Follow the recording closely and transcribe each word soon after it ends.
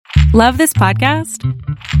Love this podcast?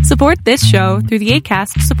 Support this show through the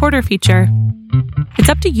Acast supporter feature. It's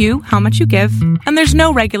up to you how much you give, and there's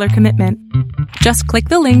no regular commitment. Just click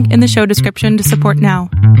the link in the show description to support now.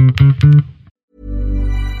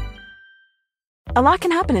 A lot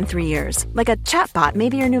can happen in 3 years, like a chatbot may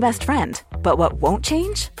be your new best friend. But what won't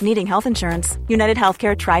change? Needing health insurance. United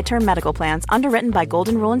Healthcare Tri-Term Medical Plans, underwritten by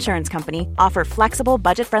Golden Rule Insurance Company, offer flexible,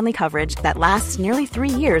 budget-friendly coverage that lasts nearly 3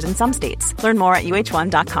 years in some states. Learn more at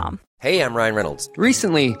uh1.com. Hey, I'm Ryan Reynolds.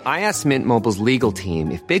 Recently, I asked Mint Mobile's legal team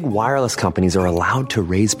if big wireless companies are allowed to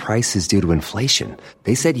raise prices due to inflation.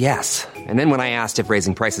 They said yes. And then when I asked if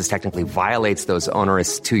raising prices technically violates those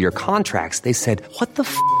onerous two-year contracts, they said, "What the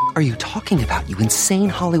f*** are you talking about, you insane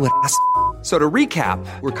Hollywood ass?" So to recap,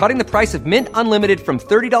 we're cutting the price of Mint Unlimited from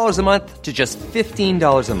 $30 a month to just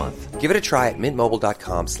 $15 a month. Give it a try at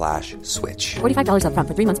mintmobile.com/switch. $45 up front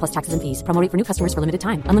for 3 months plus taxes and fees. Promo rate for new customers for limited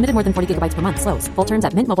time. Unlimited more than 40 gigabytes per month. Slows full terms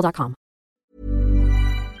at mintmobile.com.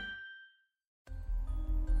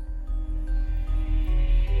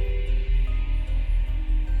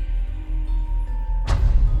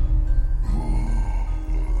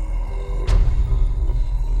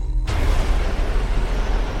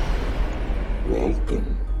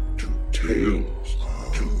 Welcome to Tales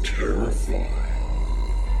to Terrify.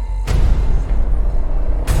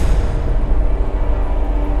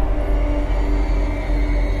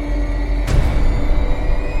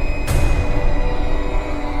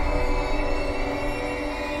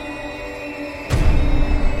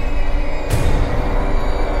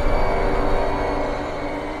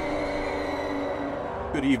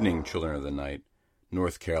 Good evening, children of the night.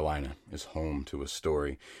 North Carolina is home to a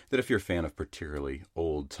story that if you're a fan of particularly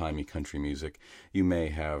old-timey country music, you may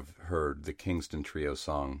have heard the Kingston Trio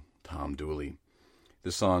song, Tom Dooley.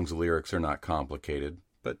 The song's lyrics are not complicated,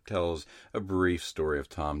 but tells a brief story of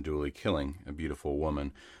Tom Dooley killing a beautiful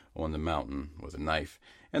woman on the mountain with a knife,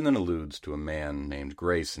 and then alludes to a man named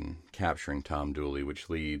Grayson capturing Tom Dooley, which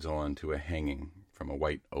leads on to a hanging from a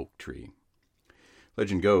white oak tree.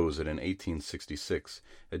 Legend goes that in 1866,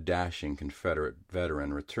 a dashing Confederate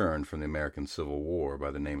veteran returned from the American Civil War by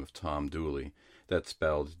the name of Tom Dooley, that's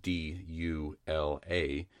spelled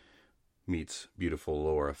D-U-L-A, meets beautiful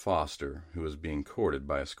Laura Foster, who was being courted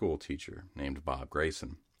by a school teacher named Bob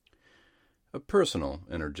Grayson. A personal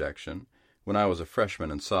interjection: when I was a freshman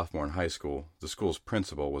and sophomore in high school, the school's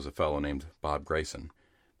principal was a fellow named Bob Grayson,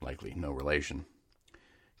 likely no relation.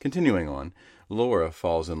 Continuing on, Laura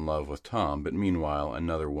falls in love with Tom, but meanwhile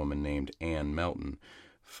another woman named Ann Melton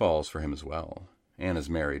falls for him as well. Ann is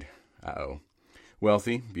married.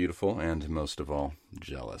 Wealthy, beautiful, and, most of all,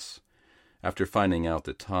 jealous. After finding out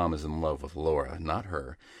that Tom is in love with Laura, not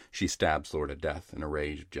her, she stabs Laura to death in a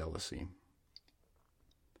rage of jealousy.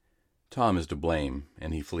 Tom is to blame,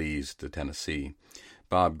 and he flees to Tennessee.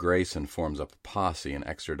 Bob Grayson forms up a posse and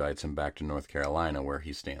extradites him back to North Carolina, where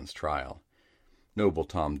he stands trial. Noble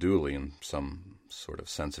Tom Dooley, in some sort of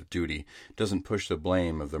sense of duty, doesn't push the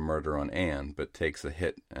blame of the murder on Anne, but takes the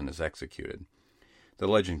hit and is executed. The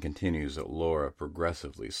legend continues that Laura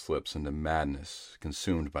progressively slips into madness,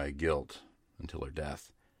 consumed by guilt, until her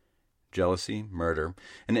death. Jealousy, murder,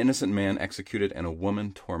 an innocent man executed, and a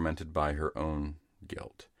woman tormented by her own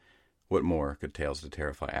guilt. What more could Tales to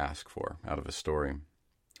Terrify ask for out of a story?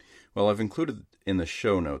 Well, I've included in the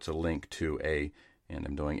show notes a link to a, and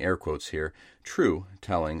I'm doing air quotes here, true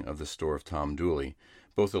telling of the story of Tom Dooley.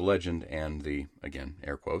 Both the legend and the, again,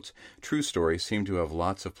 air quotes, true story seem to have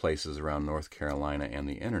lots of places around North Carolina and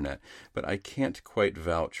the internet, but I can't quite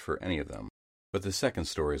vouch for any of them. But the second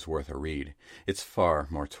story is worth a read. It's far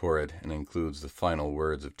more torrid and includes the final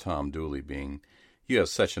words of Tom Dooley being, "You have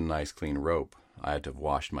such a nice clean rope, I had to have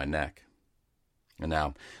washed my neck." And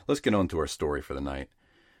now, let's get on to our story for the night.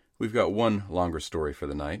 We've got one longer story for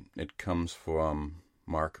the night. It comes from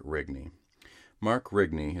Mark Rigney. Mark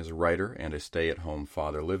Rigney is a writer and a stay-at-home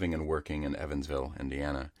father living and working in Evansville,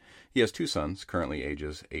 Indiana. He has two sons, currently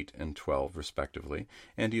ages 8 and 12 respectively,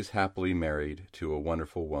 and he is happily married to a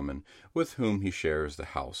wonderful woman with whom he shares the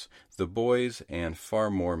house, the boys, and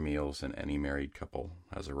far more meals than any married couple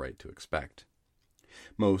has a right to expect.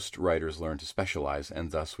 Most writers learn to specialize,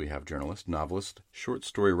 and thus we have journalists, novelists, short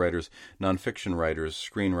story writers, nonfiction writers,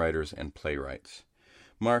 screenwriters, and playwrights.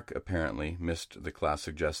 Mark apparently missed the class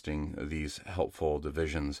suggesting these helpful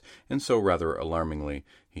divisions, and so rather alarmingly,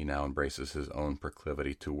 he now embraces his own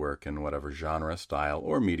proclivity to work in whatever genre, style,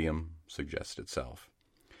 or medium suggests itself.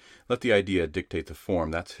 Let the idea dictate the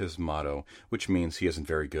form, that's his motto, which means he isn't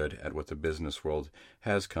very good at what the business world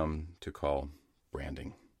has come to call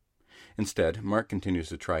branding. Instead, Mark continues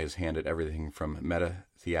to try his hand at everything from meta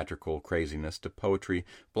theatrical craziness to poetry,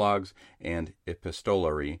 blogs, and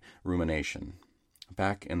epistolary rumination.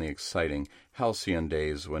 Back in the exciting, halcyon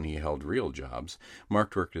days when he held real jobs,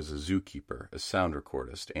 Mark worked as a zookeeper, a sound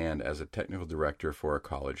recordist, and as a technical director for a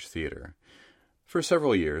college theater. For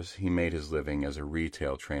several years, he made his living as a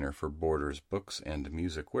retail trainer for Borders Books and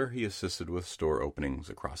Music, where he assisted with store openings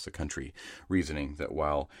across the country, reasoning that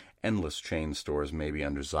while endless chain stores may be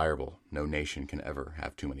undesirable, no nation can ever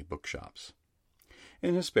have too many bookshops.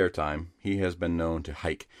 In his spare time, he has been known to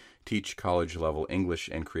hike, teach college-level English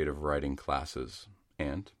and creative writing classes,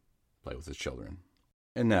 and play with his children.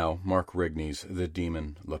 And now, Mark Rigney's The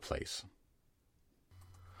Demon Laplace.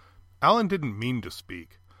 Alan didn't mean to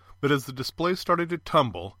speak, but as the display started to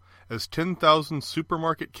tumble, as 10,000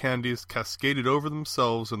 supermarket candies cascaded over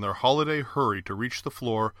themselves in their holiday hurry to reach the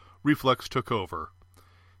floor, reflex took over.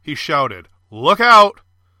 He shouted, "Look out!"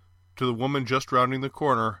 to the woman just rounding the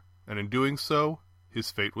corner, and in doing so,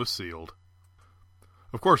 his fate was sealed.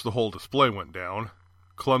 Of course, the whole display went down.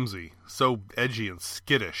 Clumsy, so edgy and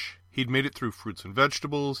skittish. He'd made it through fruits and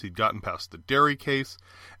vegetables, he'd gotten past the dairy case,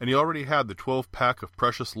 and he already had the 12-pack of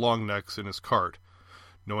precious long necks in his cart.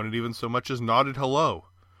 No one had even so much as nodded hello.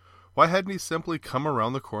 Why hadn't he simply come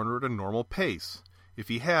around the corner at a normal pace? If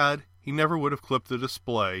he had, he never would have clipped the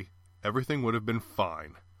display. Everything would have been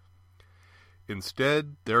fine.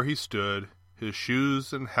 Instead, there he stood, his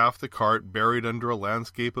shoes and half the cart buried under a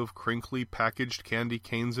landscape of crinkly packaged candy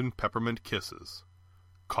canes and peppermint kisses.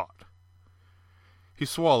 Caught. He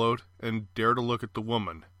swallowed and dared to look at the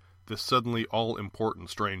woman, this suddenly all-important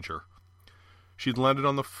stranger. She'd landed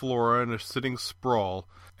on the floor in a sitting sprawl,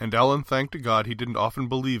 and Alan thanked to God he didn't often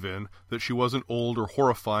believe in that she wasn't old or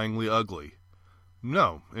horrifyingly ugly.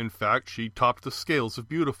 No, in fact, she topped the scales of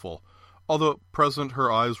beautiful. Although at present her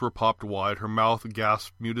eyes were popped wide, her mouth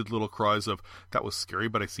gasped muted little cries of, "That was scary,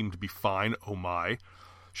 but I seem to be fine, oh my."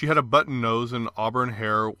 She had a button nose and auburn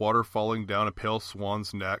hair, water falling down a pale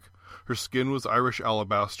swan's neck. Her skin was Irish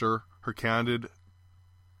alabaster, her candid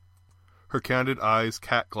eyes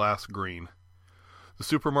cat glass green. The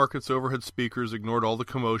supermarket's overhead speakers ignored all the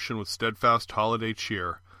commotion with steadfast holiday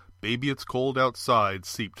cheer. "Baby, it's cold outside"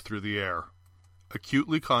 seeped through the air.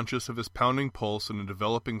 Acutely conscious of his pounding pulse and a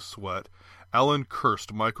developing sweat, Alan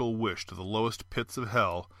cursed Michael Wish to the lowest pits of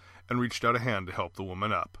hell and reached out a hand to help the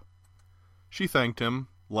woman up. She thanked him,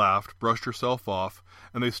 laughed, brushed herself off,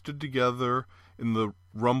 and they stood together in the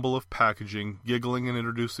rumble of packaging, giggling and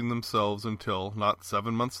introducing themselves until, not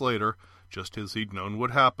 7 months later, just as he'd known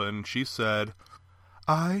would happen, she said,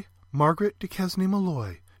 "I, Margaret Duquesne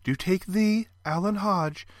Malloy, do take thee, Alan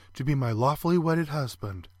Hodge, to be my lawfully wedded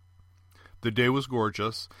husband." The day was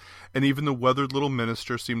gorgeous, and even the weathered little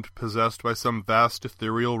minister seemed possessed by some vast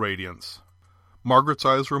ethereal radiance. Margaret's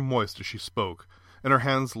eyes were moist as she spoke, and her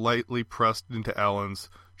hands lightly pressed into Alan's,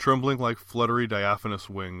 trembling like fluttery diaphanous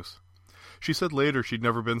wings. She said later she'd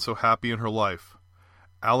never been so happy in her life.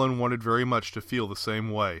 Alan wanted very much to feel the same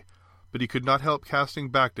way, but he could not help casting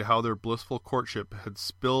back to how their blissful courtship had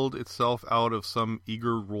spilled itself out of some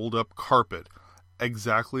eager rolled-up carpet,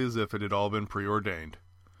 exactly as if it had all been preordained.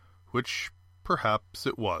 Which perhaps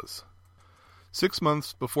it was. 6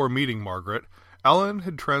 months before meeting Margaret, Alan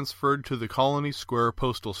had transferred to the Colony Square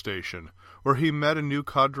postal station, where he met a new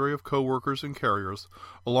cadre of co-workers and carriers,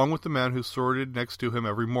 along with the man who sorted next to him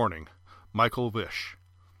every morning, Michael Wish.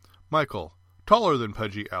 Michael, taller than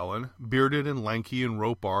pudgy Alan, bearded and lanky and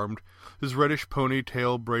rope-armed, his reddish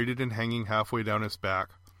ponytail braided and hanging halfway down his back.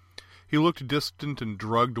 He looked distant and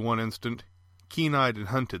drugged one instant, keen-eyed and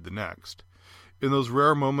hunted the next. In those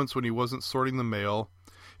rare moments when he wasn't sorting the mail,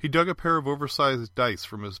 he dug a pair of oversized dice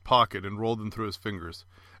from his pocket and rolled them through his fingers,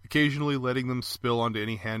 occasionally letting them spill onto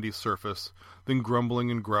any handy surface, then grumbling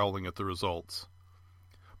and growling at the results.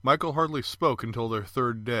 Michael hardly spoke until their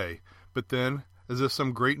third day, but then, as if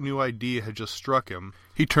some great new idea had just struck him,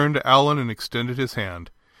 he turned to Alan and extended his hand.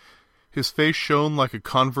 His face shone like a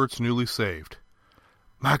convert's newly saved.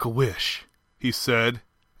 "Michael Wish," he said,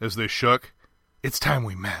 as they shook, "it's time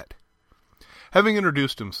we met." Having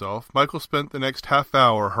introduced himself, Michael spent the next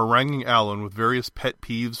half-hour haranguing Alan with various pet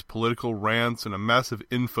peeves, political rants, and a massive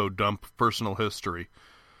info dump of personal history.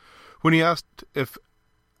 When he asked if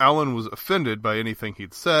Alan was offended by anything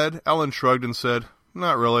he'd said, Alan shrugged and said,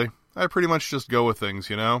 "Not really. I pretty much just go with things,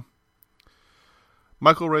 you know."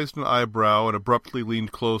 Michael raised an eyebrow and abruptly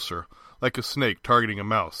leaned closer, like a snake targeting a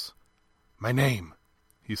mouse. "My name,"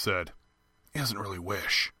 he said, "isn't really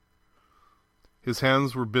Wish." His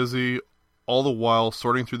hands were busy all the while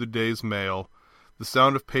sorting through the day's mail. The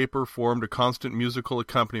sound of paper formed a constant musical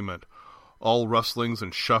accompaniment, all rustlings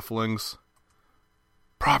and shufflings.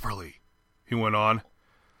 "Properly," he went on,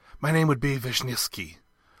 "my name would be Wisniewski,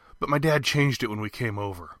 but my dad changed it when we came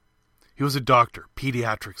over. He was a doctor,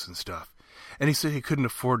 pediatrics and stuff, and he said he couldn't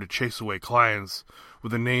afford to chase away clients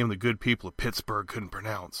with a name the good people of Pittsburgh couldn't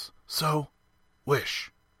pronounce. So,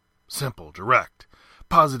 Wish. Simple, direct,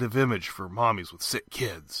 positive image for mommies with sick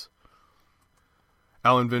kids.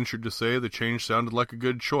 Alan ventured to say the change sounded like a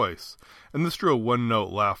good choice, and this drew a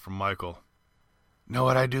one-note laugh from Michael. Know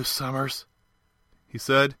what I do summers? He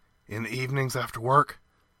said, in the evenings after work.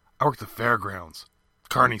 I work the fairgrounds.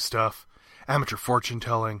 Carny stuff, amateur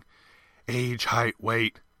fortune-telling, age, height,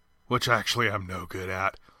 weight, which actually I'm no good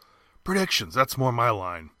at. Predictions, that's more my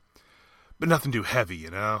line. But nothing too heavy, you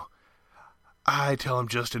know. I tell them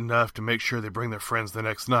just enough to make sure they bring their friends the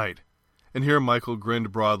next night. And here Michael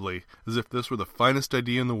grinned broadly, as if this were the finest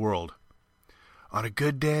idea in the world. On a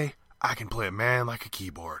good day, I can play a man like a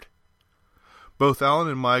keyboard. Both Alan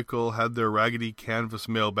and Michael had their raggedy canvas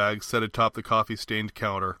mailbags set atop the coffee-stained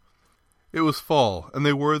counter. It was fall, and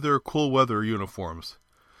they wore their cool-weather uniforms.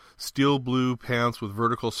 Steel blue pants with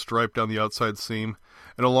vertical stripe down the outside seam,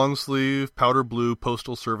 and a long-sleeve powder blue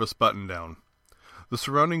Postal Service button-down. The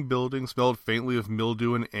surrounding building smelled faintly of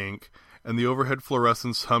mildew and ink, and the overhead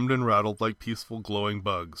fluorescents hummed and rattled like peaceful glowing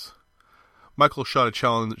bugs. Michael shot a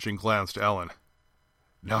challenging glance to Alan.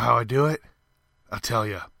 Know how I do it? I'll tell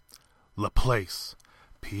you. Laplace.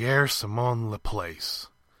 Pierre-Simon Laplace.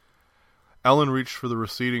 Alan reached for the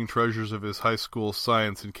receding treasures of his high school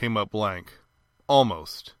science and came up blank.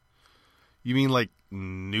 Almost. You mean like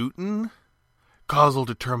Newton? Causal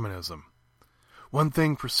determinism. One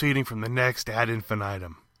thing proceeding from the next ad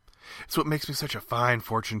infinitum. It's what makes me such a fine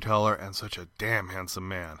fortune-teller and such a damn handsome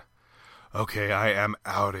man. Okay, I am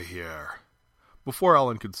out of here. Before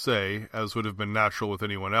Alan could say, as would have been natural with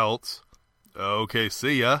anyone else, okay,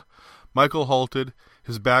 see ya, Michael halted,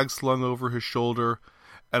 his bag slung over his shoulder,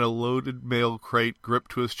 and a loaded mail crate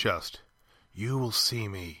gripped to his chest. You will see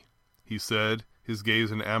me, he said, his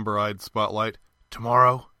gaze an amber-eyed spotlight,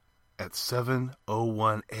 tomorrow at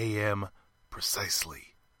 7:01 a.m.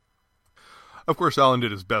 precisely. Of course, Alan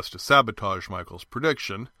did his best to sabotage Michael's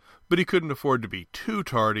prediction, but he couldn't afford to be too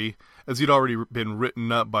tardy, as he'd already been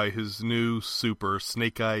written up by his new super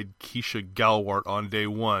snake-eyed Keisha Galwart on day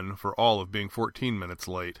one for all of being 14 minutes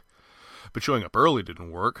late. But showing up early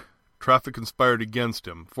didn't work. Traffic conspired against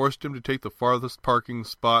him, forced him to take the farthest parking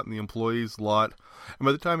spot in the employee's lot, and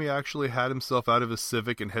by the time he actually had himself out of his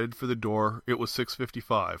Civic and headed for the door, it was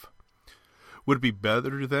 6:55. Would it be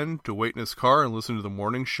better, then, to wait in his car and listen to the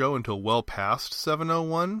morning show until well past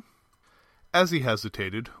 7:01? As he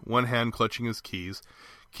hesitated, one hand clutching his keys,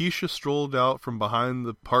 Keisha strolled out from behind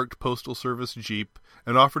the parked Postal Service Jeep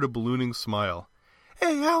and offered a ballooning smile.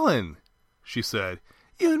 "Hey, Alan," she said,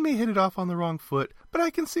 "you and me hit it off on the wrong foot, but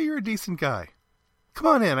I can see you're a decent guy. Come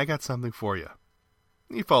on in, I got something for you."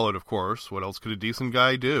 He followed, of course. What else could a decent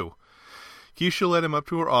guy do? Keisha led him up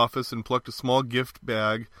to her office and plucked a small gift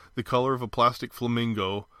bag, the color of a plastic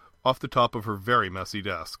flamingo, off the top of her very messy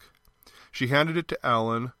desk. She handed it to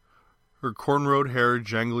Alan, her cornrowed hair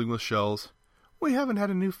jangling with shells. "We haven't had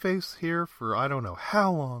a new face here for I don't know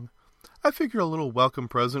how long. I figure a little welcome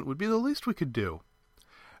present would be the least we could do."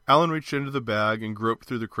 Alan reached into the bag and groped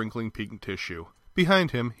through the crinkling pink tissue.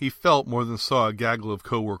 Behind him, he felt more than saw a gaggle of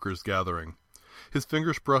co-workers gathering. His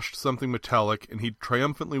fingers brushed something metallic, and he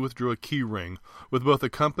triumphantly withdrew a key ring, with both a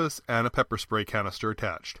compass and a pepper spray canister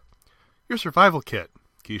attached. "Your survival kit,"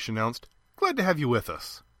 Keisha announced. "Glad to have you with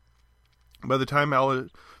us." By the time Alan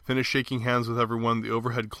finished shaking hands with everyone, the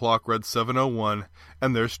overhead clock read 7:01,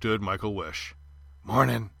 and there stood Michael Wish.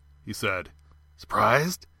 "Morning," he said.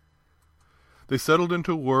 "Surprised?" They settled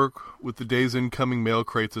into work with the day's incoming mail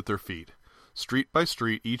crates at their feet. Street by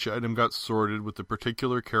street, each item got sorted with the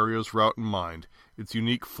particular carrier's route in mind, its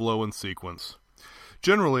unique flow and sequence.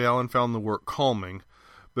 Generally, Alan found the work calming,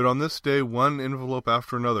 but on this day one envelope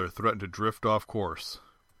after another threatened to drift off course.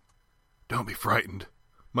 "Don't be frightened,"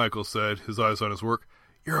 Michael said, his eyes on his work.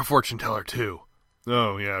 "You're a fortune-teller, too."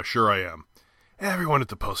 "Oh, yeah, sure I am." "Everyone at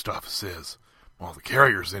the post office is. All the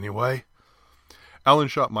carriers, anyway." Alan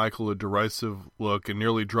shot Michael a derisive look and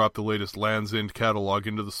nearly dropped the latest Land's End catalog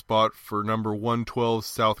into the spot for number 112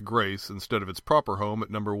 South Grace instead of its proper home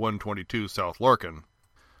at number 122 South Larkin.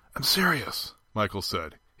 "I'm serious," Michael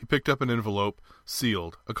said. He picked up an envelope,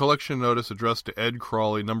 sealed, a collection notice addressed to Ed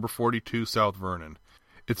Crawley, number 42 South Vernon.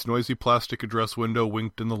 Its noisy plastic address window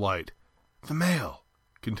winked in the light. "The mail,"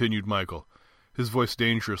 continued Michael, his voice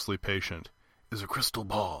dangerously patient, "is a crystal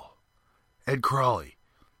ball. Ed Crawley.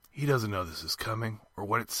 He doesn't know this is coming, or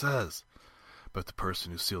what it says. But the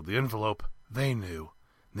person who sealed the envelope, they knew.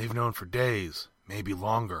 And they've known for days, maybe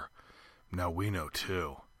longer. Now we know,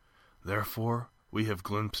 too. Therefore, we have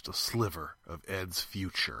glimpsed a sliver of Ed's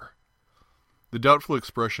future. The doubtful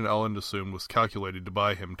expression Alan assumed was calculated to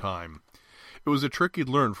buy him time. It was a trick he'd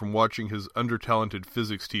learned from watching his under-talented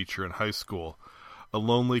physics teacher in high school, a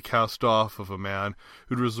lonely cast-off of a man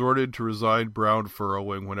who'd resorted to resigned brow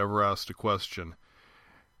furrowing whenever asked a question,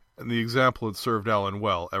 and the example had served Alan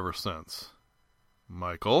well ever since.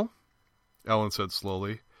 "Michael," Alan said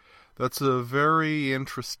slowly, "that's a very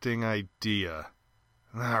interesting idea."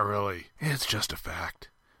 "Not really. It's just a fact.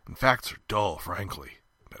 And facts are dull, frankly.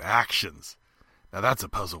 But actions, now that's a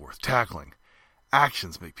puzzle worth tackling.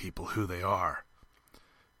 Actions make people who they are."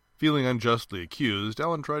 Feeling unjustly accused,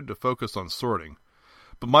 Alan tried to focus on sorting,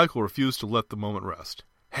 but Michael refused to let the moment rest.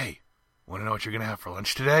 "Hey, want to know what you're going to have for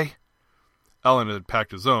lunch today?" Alan had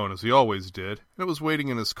packed his own, as he always did, and it was waiting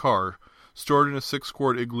in his car, stored in a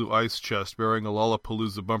 6-quart Igloo ice chest bearing a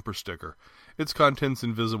Lollapalooza bumper sticker, its contents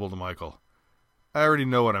invisible to Michael. "I already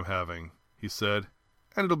know what I'm having," he said,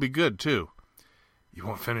 "and it'll be good, too." "You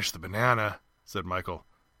won't finish the banana," said Michael.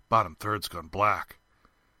 "Bottom third's gone black."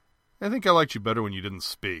 "I think I liked you better when you didn't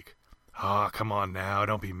speak." "Ah, come on now,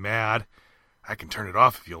 don't be mad. I can turn it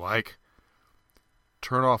off if you like."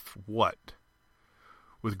 "Turn off what?"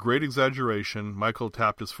 With great exaggeration, Michael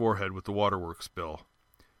tapped his forehead with the waterworks bill.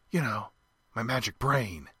 "You know, my magic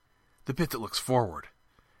brain. The bit that looks forward.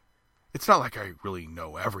 It's not like I really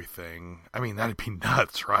know everything. I mean, that'd be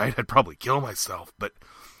nuts, right? I'd probably kill myself. But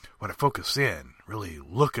when I focus in, really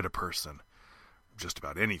look at a person, just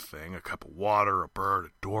about anything, a cup of water, a bird,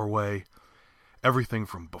 a doorway, everything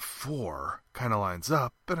from before kind of lines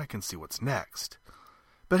up, and I can see what's next.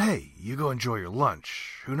 But hey, you go enjoy your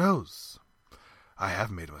lunch. Who knows? I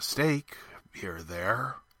have made a mistake here or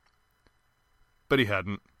there." But he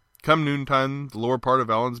hadn't. Come noontime, the lower part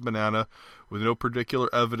of Alan's banana, with no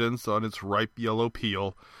particular evidence on its ripe yellow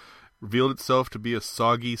peel, revealed itself to be a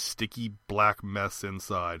soggy, sticky, black mess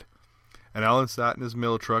inside. And Alan sat in his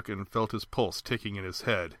mail truck and felt his pulse ticking in his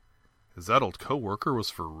head. His adult co-worker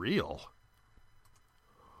was for real.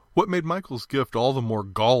 What made Michael's gift all the more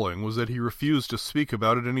galling was that he refused to speak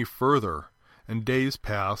about it any further, and days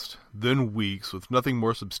passed, then weeks, with nothing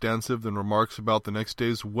more substantive than remarks about the next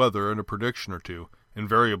day's weather and a prediction or two,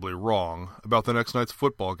 invariably wrong, about the next night's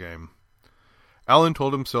football game. Alan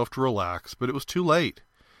told himself to relax, but it was too late.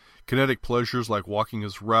 Kinetic pleasures like walking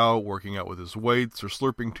his route, working out with his weights, or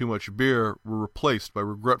slurping too much beer were replaced by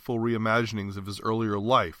regretful reimaginings of his earlier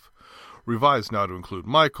life, revised now to include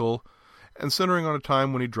Michael, and centering on a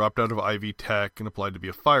time when he dropped out of Ivy Tech and applied to be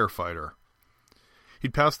a firefighter.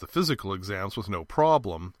 He'd passed the physical exams with no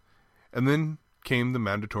problem, and then came the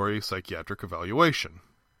mandatory psychiatric evaluation.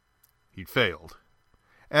 He'd failed.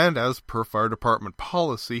 And as per fire department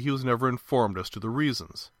policy, he was never informed as to the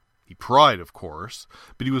reasons. He tried, of course,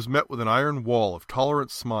 but he was met with an iron wall of tolerant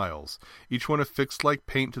smiles, each one affixed like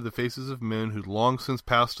paint to the faces of men who'd long since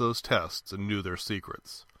passed those tests and knew their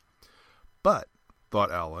secrets. But, thought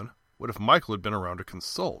Alan, what if Michael had been around to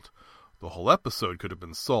consult? The whole episode could have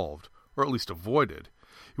been solved, or at least avoided.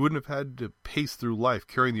 He wouldn't have had to pace through life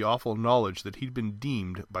carrying the awful knowledge that he'd been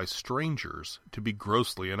deemed by strangers to be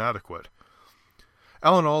grossly inadequate.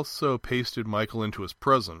 Alan also pasted Michael into his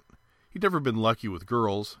present. He'd never been lucky with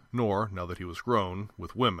girls, nor, now that he was grown,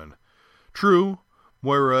 with women. True,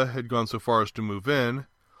 Moira had gone so far as to move in,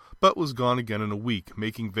 but was gone again in a week,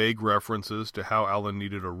 making vague references to how Alan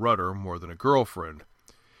needed a rudder more than a girlfriend.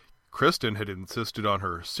 Kristen had insisted on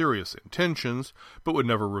her serious intentions, but would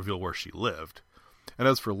never reveal where she lived. And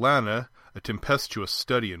as for Lana, a tempestuous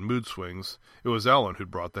study in mood swings, it was Alan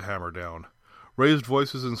who'd brought the hammer down. Raised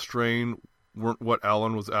voices and strain weren't what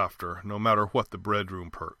Alan was after, no matter what the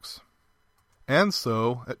bedroom perks. And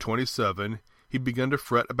so, at 27, he'd begun to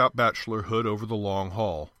fret about bachelorhood over the long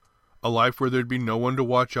haul, a life where there'd be no one to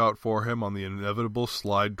watch out for him on the inevitable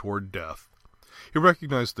slide toward death. He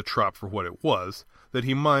recognized the trap for what it was, that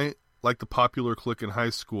he might, like the popular clique in high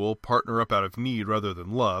school, partner up out of need rather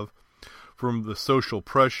than love, from the social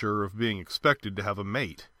pressure of being expected to have a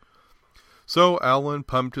mate. So Alan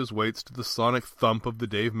pumped his weights to the sonic thump of the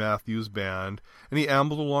Dave Matthews Band, and he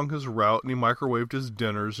ambled along his route, and he microwaved his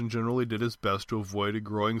dinners and generally did his best to avoid a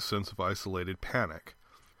growing sense of isolated panic.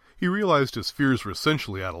 He realized his fears were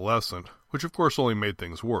essentially adolescent, which of course only made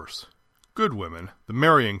things worse. Good women, the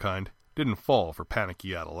marrying kind, didn't fall for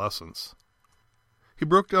panicky adolescents. He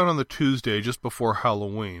broke down on the Tuesday just before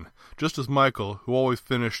Halloween, just as Michael, who always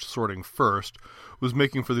finished sorting first, was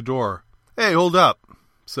making for the door. "Hey, hold up,"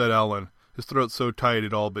 said Alan, his throat so tight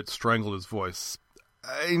it all but strangled his voice.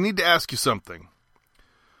 "I need to ask you something."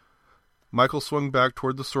 Michael swung back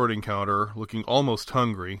toward the sorting counter, looking almost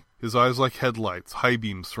hungry, his eyes like headlights, high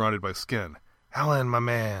beams surrounded by skin. "Alan, my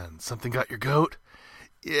man, something got your goat?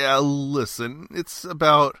 Yeah, listen, it's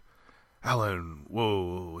about... Alan,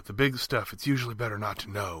 whoa, with the big stuff, it's usually better not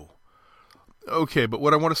to know. Okay, but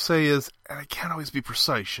what I want to say is, and I can't always be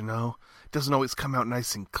precise, you know? It doesn't always come out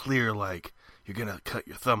nice and clear like you're gonna cut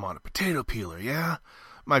your thumb on a potato peeler, yeah?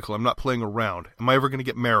 Michael, I'm not playing around. Am I ever gonna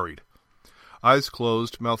get married? Eyes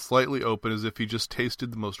closed, mouth slightly open as if he just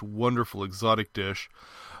tasted the most wonderful exotic dish,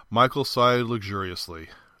 Michael sighed luxuriously.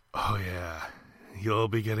 Oh yeah, you'll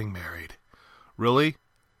be getting married. Really?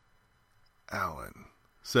 Alan,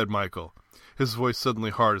 said Michael, his voice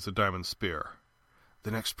suddenly hard as a diamond spear.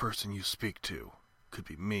 The next person you speak to could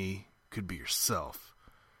be me, could be yourself.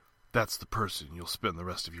 That's the person you'll spend the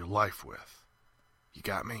rest of your life with. You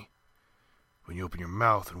got me? When you open your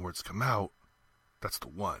mouth and words come out, that's the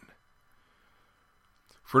one.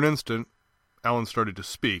 For an instant, Alan started to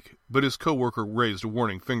speak, but his co-worker raised a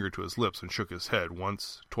warning finger to his lips and shook his head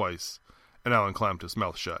once, twice, and Alan clamped his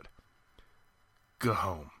mouth shut. Go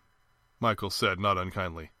home, Michael said, not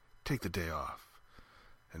unkindly. Take the day off,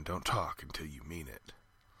 and don't talk until you mean it.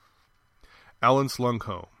 Alan slunk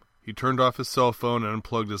home. He turned off his cell phone and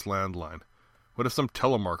unplugged his landline. What if some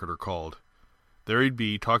telemarketer called? There he'd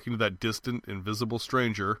be, talking to that distant, invisible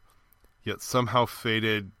stranger, yet somehow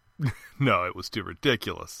faded... No, it was too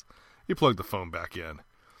ridiculous. He plugged the phone back in.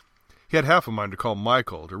 He had half a mind to call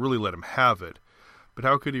Michael, to really let him have it, but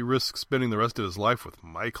how could he risk spending the rest of his life with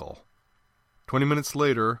Michael? 20 minutes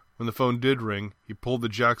later, when the phone did ring, he pulled the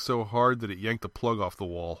jack so hard that it yanked the plug off the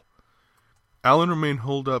wall. Alan remained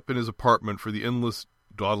holed up in his apartment for the endless,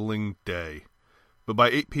 dawdling day. But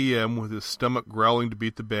by 8 p.m., with his stomach growling to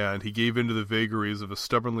beat the band, he gave in to the vagaries of a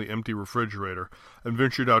stubbornly empty refrigerator and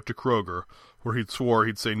ventured out to Kroger, where he'd swore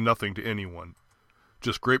he'd say nothing to anyone.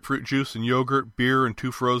 Just grapefruit juice and yogurt, beer, and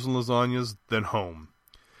 2 frozen lasagnas, then home.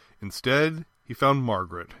 Instead, he found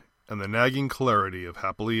Margaret, and the nagging clarity of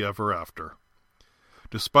happily ever after.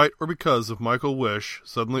 Despite or because of Michael's wish,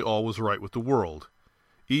 suddenly all was right with the world.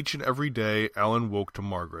 Each and every day, Alan woke to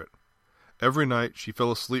Margaret. Every night, she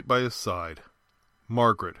fell asleep by his side.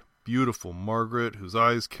 Margaret, beautiful Margaret, whose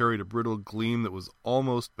eyes carried a brittle gleam that was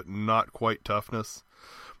almost but not quite toughness.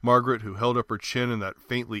 Margaret, who held up her chin in that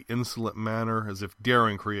faintly insolent manner, as if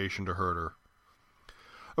daring creation to hurt her.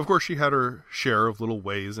 Of course, she had her share of little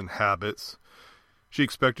ways and habits. She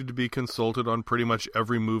expected to be consulted on pretty much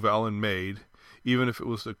every move Alan made, even if it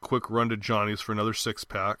was a quick run to Johnny's for another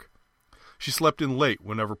 6-pack. She slept in late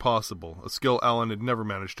whenever possible, a skill Alan had never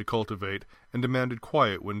managed to cultivate, and demanded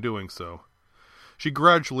quiet when doing so. She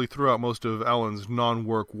gradually threw out most of Alan's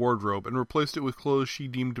non-work wardrobe and replaced it with clothes she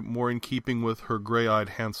deemed more in keeping with her gray-eyed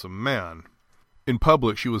handsome man. In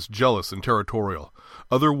public she was jealous and territorial.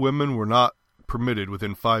 Other women were not permitted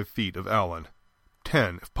within 5 feet of Alan.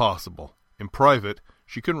 10, if possible. In private,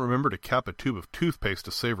 she couldn't remember to cap a tube of toothpaste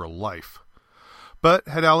to save her life. But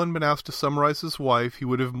had Alan been asked to summarize his wife, he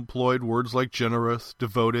would have employed words like generous,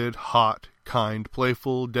 devoted, hot, kind,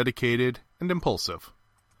 playful, dedicated, and impulsive.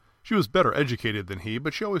 She was better educated than he,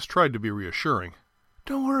 but she always tried to be reassuring.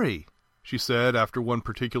 "Don't worry," she said after one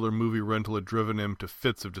particular movie rental had driven him to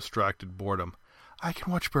fits of distracted boredom. "I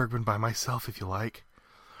can watch Bergman by myself if you like."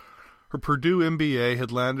 Her Purdue MBA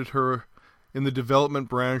had landed her in the development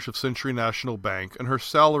branch of Century National Bank, and her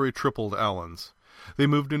salary tripled Alan's. They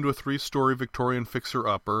moved into a 3-story Victorian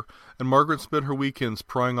fixer-upper, and Margaret spent her weekends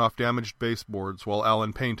prying off damaged baseboards while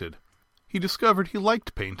Alan painted. He discovered he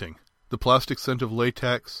liked painting. The plastic scent of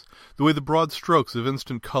latex, the way the broad strokes of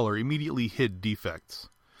instant color immediately hid defects.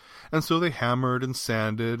 And so they hammered and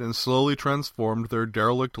sanded and slowly transformed their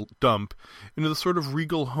derelict dump into the sort of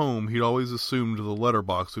regal home he'd always assumed the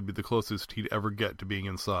letterbox would be the closest he'd ever get to being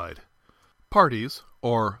inside. Parties,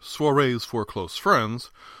 or soirees for close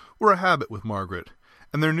friends, were a habit with Margaret,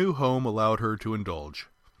 and their new home allowed her to indulge.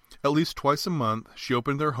 At least twice a month she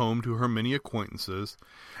opened their home to her many acquaintances,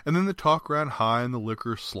 and then the talk ran high and the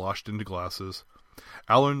liquor sloshed into glasses.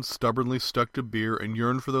 Alan stubbornly stuck to beer and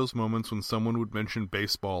yearned for those moments when someone would mention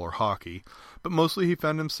baseball or hockey, but mostly he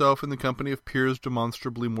found himself in the company of peers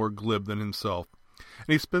demonstrably more glib than himself, and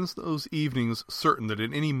he spent those evenings certain that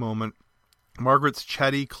at any moment Margaret's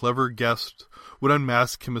chatty, clever guest would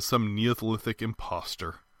unmask him as some Neolithic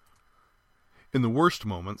impostor. In the worst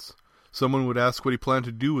moments, someone would ask what he planned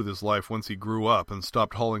to do with his life once he grew up and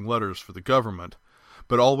stopped hauling letters for the government,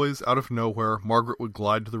 but always out of nowhere Margaret would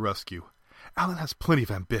glide to the rescue. "Alan has plenty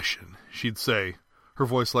of ambition," she'd say, her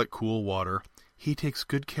voice like cool water. "He takes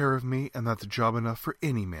good care of me, and that's job enough for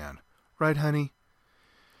any man. Right, honey?"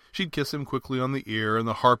 She'd kiss him quickly on the ear, and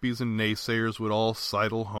the harpies and naysayers would all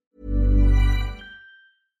sidle home.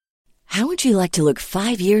 How would you like to look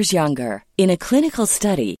 5 years younger? In a clinical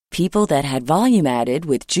study, people that had volume added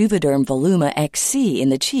with Juvederm Voluma XC in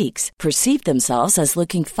the cheeks perceived themselves as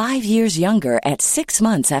looking 5 years younger at 6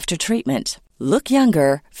 months after treatment. Look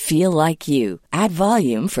younger, feel like you. Add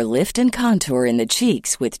volume for lift and contour in the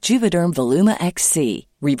cheeks with Juvederm Voluma XC.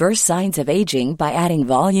 Reverse signs of aging by adding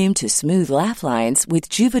volume to smooth laugh lines with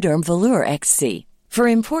Juvederm Volure XC. For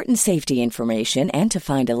important safety information and to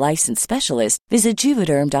find a licensed specialist, visit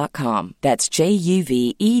Juvederm.com. That's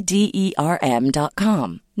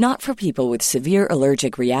JUVEDERM.com. Not for people with severe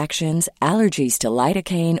allergic reactions, allergies to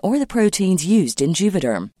lidocaine, or the proteins used in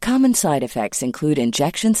Juvederm. Common side effects include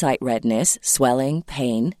injection site redness, swelling,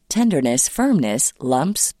 pain, tenderness, firmness,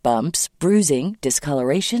 lumps, bumps, bruising,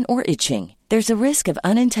 discoloration, or itching. There's a risk of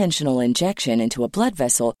unintentional injection into a blood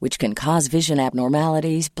vessel, which can cause vision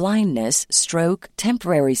abnormalities, blindness, stroke,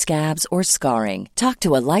 temporary scabs, or scarring. Talk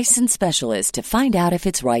to a licensed specialist to find out if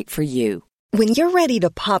it's right for you. When you're ready to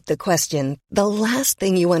pop the question, the last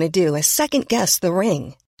thing you want to do is second-guess the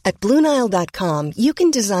ring. At BlueNile.com, you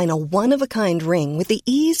can design a one-of-a-kind ring with the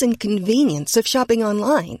ease and convenience of shopping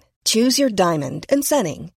online. Choose your diamond and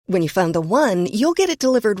setting. When you find the one, you'll get it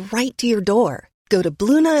delivered right to your door. Go to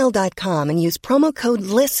BlueNile.com and use promo code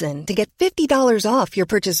LISTEN to get $50 off your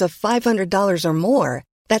purchase of $500 or more.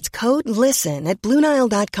 That's code LISTEN at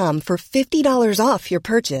BlueNile.com for $50 off your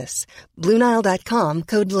purchase. BlueNile.com,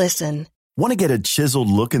 code LISTEN. Want to get a chiseled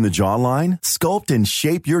look in the jawline? Sculpt and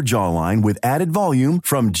shape your jawline with added volume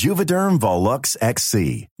from Juvederm Volux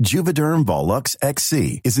XC. Juvederm Volux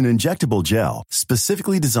XC is an injectable gel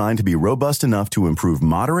specifically designed to be robust enough to improve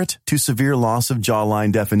moderate to severe loss of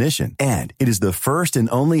jawline definition. And it is the first and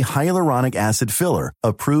only hyaluronic acid filler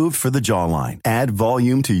approved for the jawline. Add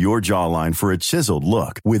volume to your jawline for a chiseled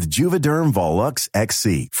look with Juvederm Volux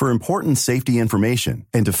XC. For important safety information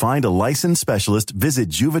and to find a licensed specialist, visit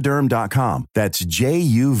Juvederm.com. That's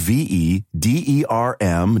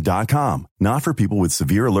JUVEDERM.com. Not for people with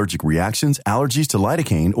severe allergic reactions, allergies to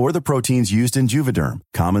lidocaine, or the proteins used in Juvederm.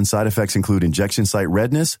 Common side effects include injection site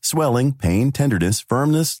redness, swelling, pain, tenderness,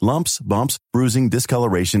 firmness, lumps, bumps, bruising,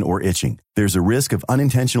 discoloration, or itching. There's a risk of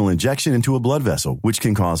unintentional injection into a blood vessel, which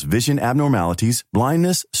can cause vision abnormalities,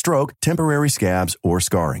 blindness, stroke, temporary scabs, or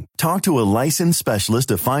scarring. Talk to a licensed specialist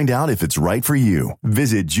to find out if it's right for you.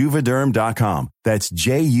 Visit Juvederm.com. That's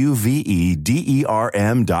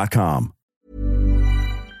JUVEDERM.com.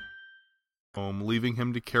 Home, leaving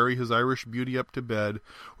him to carry his Irish beauty up to bed,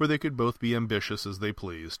 where they could both be ambitious as they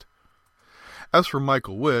pleased. As for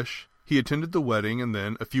Michael Wish, he attended the wedding and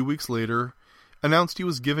then, a few weeks later, announced he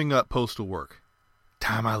was giving up postal work.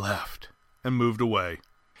 "Time I left," and moved away.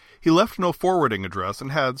 He left no forwarding address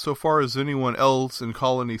and had, so far as anyone else in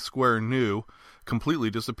Colony Square knew, completely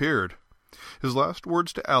disappeared. His last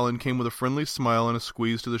words to Alan came with a friendly smile and a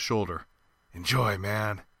squeeze to the shoulder. "Enjoy,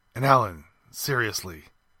 man. And Alan, seriously,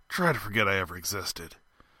 try to forget I ever existed."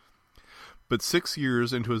 But 6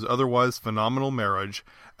 years into his otherwise phenomenal marriage,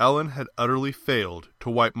 Alan had utterly failed to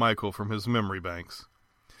wipe Michael from his memory banks.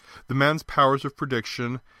 The man's powers of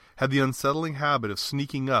prediction had the unsettling habit of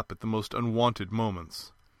sneaking up at the most unwanted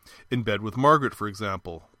moments. In bed with Margaret, for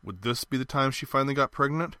example, would this be the time she finally got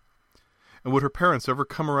pregnant? And would her parents ever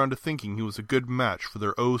come around to thinking he was a good match for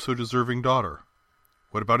their oh-so-deserving daughter?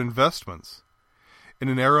 What about investments? In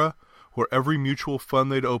an era where every mutual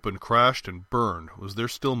fund they'd opened crashed and burned, was there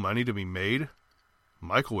still money to be made?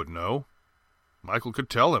 Michael would know. Michael could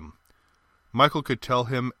tell him. Michael could tell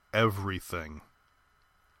him everything.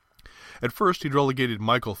 At first, he'd relegated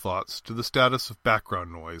Michael thoughts to the status of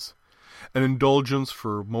background noise, an indulgence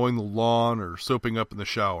for mowing the lawn or soaping up in the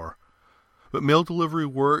shower. But mail delivery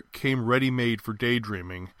work came ready-made for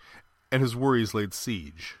daydreaming, and his worries laid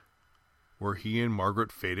siege. Were he and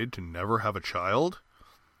Margaret fated to never have a child?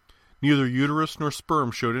 Neither uterus nor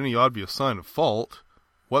sperm showed any obvious sign of fault.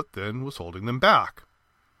 What, then, was holding them back?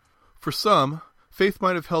 For some, faith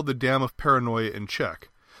might have held the dam of paranoia in check,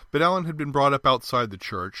 but Alan had been brought up outside the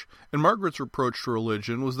church, and Margaret's approach to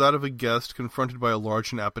religion was that of a guest confronted by a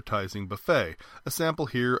large and appetizing buffet, a sample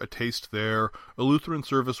here, a taste there, a Lutheran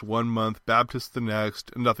service 1 month, Baptist the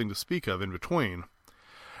next, and nothing to speak of in between.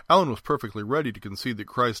 Alan was perfectly ready to concede that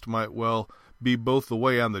Christ might well be both the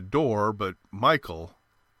way and the door, but Michael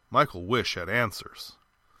Wish had answers.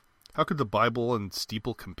 How could the Bible and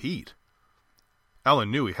steeple compete?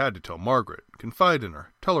 Alan knew he had to tell Margaret, confide in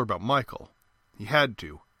her, tell her about Michael. He had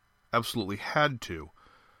to. Absolutely had to.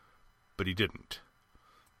 But he didn't.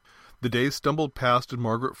 The days stumbled past and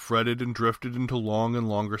Margaret fretted and drifted into long and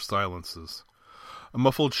longer silences. A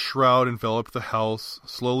muffled shroud enveloped the house,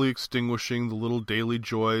 slowly extinguishing the little daily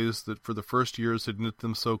joys that for the first years had knit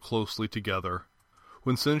them so closely together.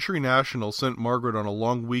 When Century National sent Margaret on a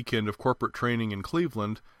long weekend of corporate training in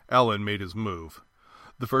Cleveland, Alan made his move.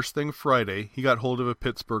 The first thing Friday, he got hold of a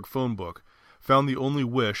Pittsburgh phone book, found the only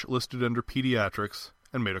Wish listed under pediatrics,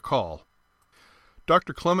 and made a call.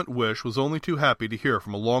 Dr. Clement Wish was only too happy to hear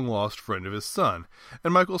from a long-lost friend of his son,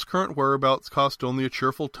 and Michael's current whereabouts cost only a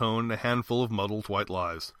cheerful tone and a handful of muddled white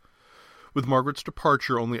lies. With Margaret's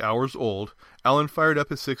departure only hours old, Alan fired up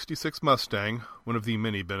his '66 Mustang, one of the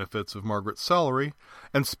many benefits of Margaret's salary,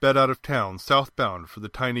 and sped out of town, southbound for the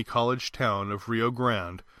tiny college town of Rio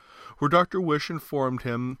Grande, where Dr. Wish informed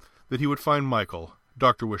him that he would find Michael,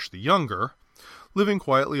 Dr. Wish the younger, living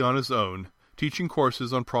quietly on his own, teaching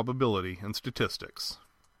courses on probability and statistics.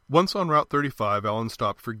 Once on Route 35, Alan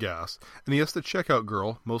stopped for gas, and he asked the checkout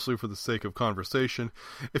girl, mostly for the sake of conversation,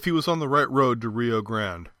 if he was on the right road to Rio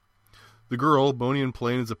Grande. The girl, bony and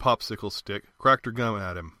plain as a popsicle stick, cracked her gum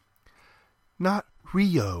at him. "Not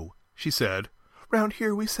Rio," she said. "Round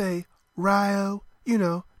here we say Rio,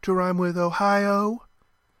 to rhyme with Ohio."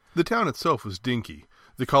 The town itself was dinky,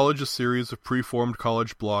 the college a series of preformed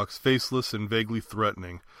college blocks, faceless and vaguely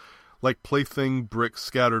threatening, like plaything bricks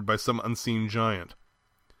scattered by some unseen giant.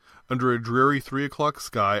 Under a dreary 3 o'clock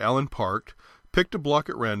sky, Alan parked, picked a block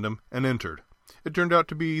at random, and entered. It turned out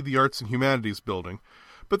to be the Arts and Humanities building,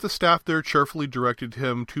 but the staff there cheerfully directed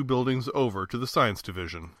him 2 buildings over to the Science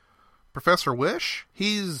Division. "Professor Wish?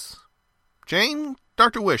 Jane?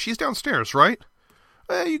 Dr. Wish, he's downstairs, right?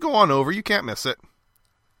 You go on over, you can't miss it."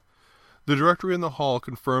 The directory in the hall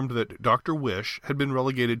confirmed that Dr. Wish had been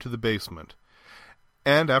relegated to the basement,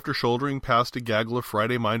 and after shouldering past a gaggle of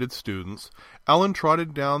Friday-minded students, Alan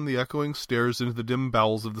trotted down the echoing stairs into the dim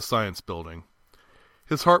bowels of the science building.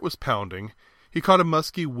 His heart was pounding. He caught a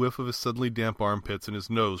musky whiff of his suddenly damp armpits, and his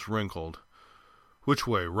nose wrinkled. Which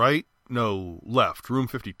way, right? No, left. Room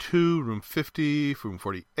 52, room 50, room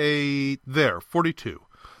 48. There, 42.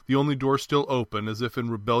 The only door still open, as if in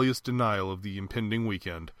rebellious denial of the impending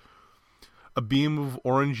weekend. A beam of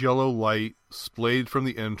orange-yellow light splayed from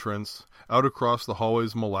the entrance, out across the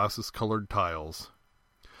hallway's molasses-colored tiles.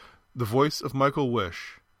 The voice of Michael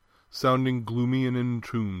Wish, sounding gloomy and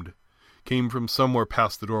entombed, came from somewhere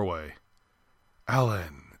past the doorway.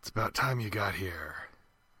 "Alan, it's about time you got here."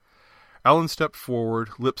 Alan stepped forward,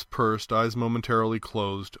 lips pursed, eyes momentarily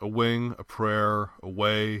closed, a wing, a prayer, a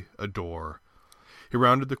way, a door. He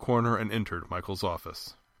rounded the corner and entered Michael's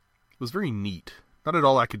office. It was very neat, not at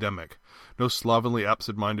all academic. No slovenly,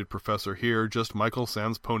 absent-minded professor here, just Michael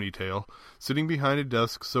sans ponytail, sitting behind a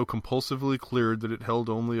desk so compulsively cleared that it held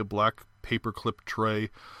only a black paper-clip tray,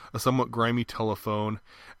 a somewhat grimy telephone,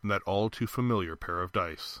 and that all-too-familiar pair of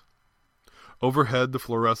dice. Overhead, the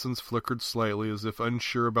fluorescence flickered slightly, as if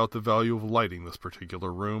unsure about the value of lighting this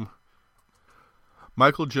particular room.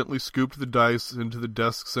 Michael gently scooped the dice into the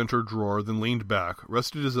desk center drawer, then leaned back,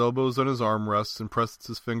 rested his elbows on his armrests, and pressed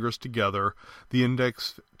his fingers together, the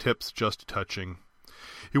index tips just touching.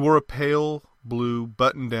 He wore a pale blue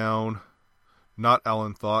button-down, not,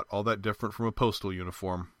 Alan thought, all that different from a postal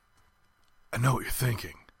uniform. "I know what you're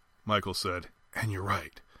thinking," Michael said, "and you're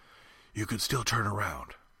right. You could still turn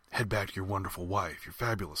around. Head back to your wonderful wife, your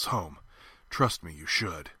fabulous home. Trust me, you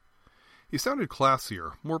should." He sounded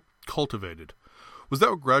classier, more cultivated. Was that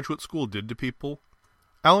what graduate school did to people?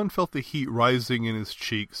 Alan felt the heat rising in his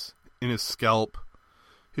cheeks, in his scalp.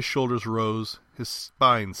 His shoulders rose, his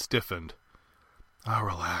spine stiffened. "I'll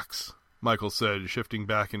relax," Michael said, shifting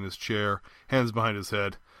back in his chair, hands behind his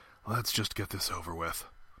head. "Let's just get this over with."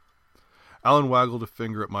 Alan waggled a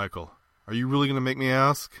finger at Michael. "Are you really going to make me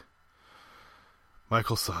ask?"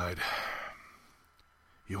 Michael sighed.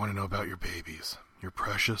 "You want to know about your babies, your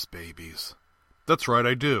precious babies?" "That's right,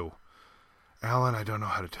 I do." "Alan, I don't know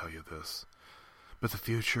how to tell you this, but the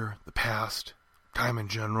future, the past, time in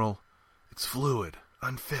general, it's fluid,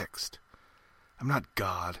 unfixed. I'm not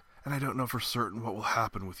God, and I don't know for certain what will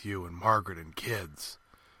happen with you and Margaret and kids."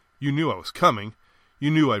 "You knew I was coming.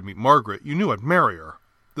 You knew I'd meet Margaret. You knew I'd marry her."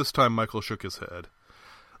 This time Michael shook his head.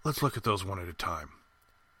 "Let's look at those one at a time.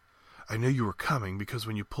 I knew you were coming because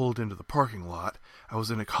when you pulled into the parking lot, I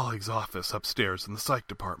was in a colleague's office upstairs in the psych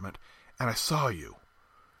department, and I saw you.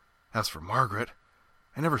 As for Margaret,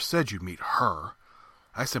 I never said you'd meet her.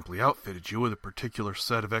 I simply outfitted you with a particular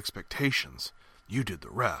set of expectations. You did the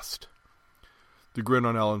rest." The grin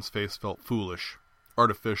on Alan's face felt foolish,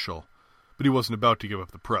 artificial, but he wasn't about to give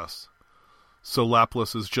up the press. So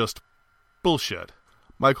lapless as just bullshit.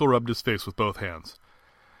 Michael rubbed his face with both hands.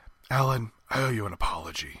 "Alan, I owe you an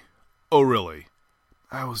apology." "Oh, really?"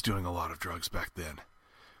 "I was doing a lot of drugs back then.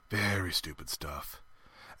 Very stupid stuff.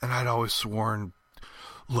 And I'd always sworn...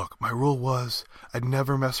 Look, my rule was I'd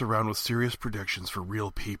never mess around with serious predictions for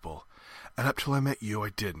real people. And up till I met you, I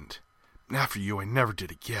didn't. And after you, I never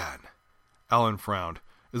did again. Alan frowned.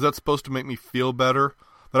 Is that supposed to make me feel better?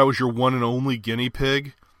 That I was your one and only guinea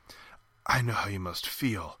pig? I know how you must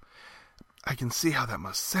feel. I can see how that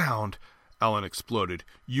must sound. Alan exploded.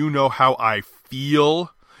 You know how I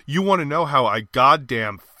feel? You want to know how I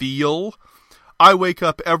goddamn feel? I wake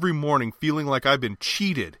up every morning feeling like I've been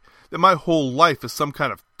cheated, that my whole life is some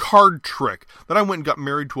kind of card trick, that I went and got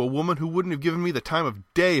married to a woman who wouldn't have given me the time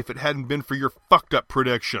of day if it hadn't been for your fucked up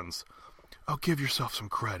predictions. Oh, give yourself some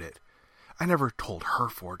credit. I never told her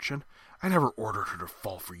fortune. I never ordered her to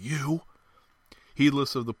fall for you.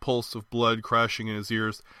 Heedless of the pulse of blood crashing in his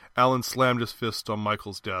ears, Alan slammed his fist on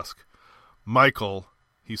Michael's desk. Michael,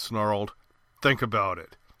 he snarled, think about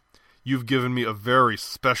it. You've given me a very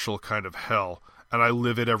special kind of hell, and I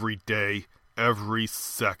live it every day, every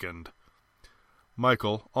second.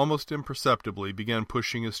 Michael, almost imperceptibly, began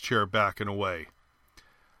pushing his chair back and away.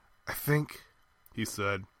 I think, he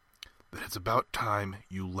said, that it's about time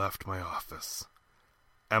you left my office.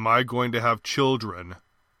 Am I going to have children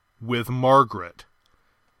with Margaret?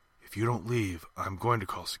 If you don't leave, I'm going to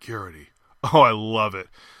call security. Oh, I love it.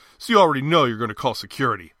 So you already know you're going to call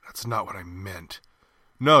security. That's not what I meant.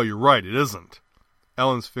 No, you're right, it isn't.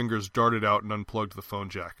 Alan's fingers darted out and unplugged the phone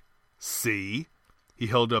jack. See? He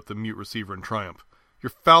held up the mute receiver in triumph.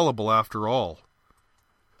 You're fallible after all.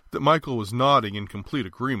 That Michael was nodding in complete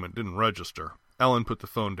agreement didn't register. Alan put the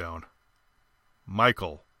phone down.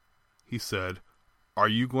 Michael, he said, are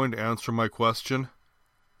you going to answer my question?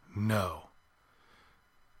 No.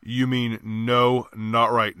 You mean no,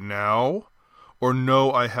 not right now? Or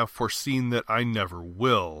no, I have foreseen that I never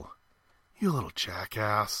will? You little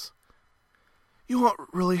jackass. You want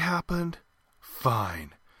what really happened?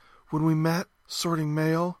 Fine. When we met, sorting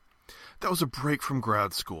mail, that was a break from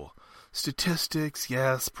grad school. Statistics,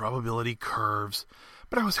 yes, probability curves.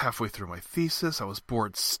 But I was halfway through my thesis, I was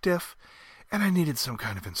bored stiff, and I needed some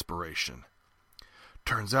kind of inspiration.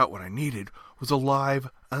 Turns out what I needed was a live,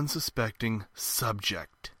 unsuspecting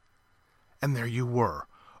subject. And there you were,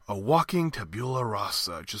 a walking tabula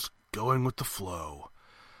rasa, just going with the flow.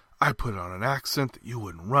 I put on an accent that you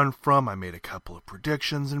wouldn't run from, I made a couple of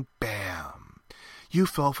predictions, and bam! You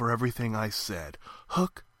fell for everything I said.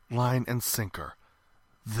 Hook, line, and sinker.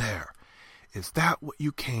 There. Is that what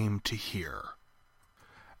you came to hear?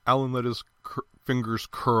 Alan let his fingers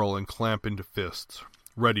curl and clamp into fists,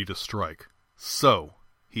 ready to strike. So,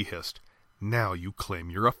 he hissed, now you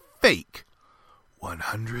claim you're a fake.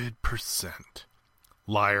 100%.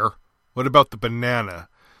 Liar. What about the banana?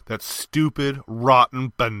 That stupid,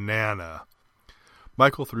 rotten banana.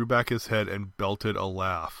 Michael threw back his head and belted a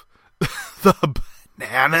laugh. The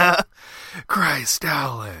banana? Christ,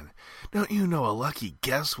 Alan. Don't you know a lucky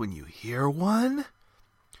guess when you hear one?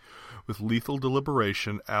 With lethal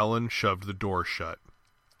deliberation, Alan shoved the door shut.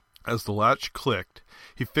 As the latch clicked,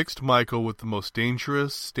 he fixed Michael with the most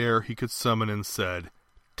dangerous stare he could summon and said,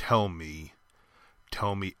 Tell me.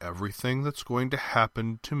 Tell me everything that's going to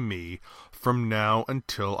happen to me from now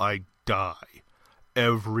until I die.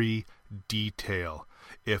 Every detail.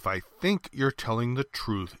 If I think you're telling the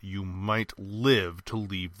truth, you might live to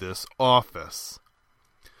leave this office.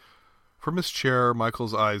 From his chair,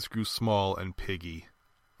 Michael's eyes grew small and piggy.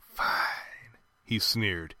 Fine, he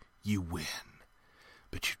sneered. You win.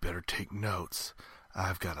 But you'd better take notes.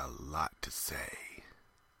 I've got a lot to say.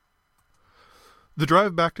 The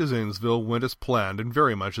drive back to Zanesville went as planned and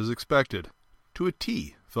very much as expected. To a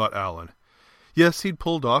T, thought Alan. Yes, he'd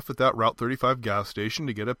pulled off at that Route 35 gas station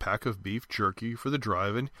to get a pack of beef jerky for the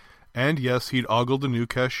drive-in, and yes, he'd ogled the new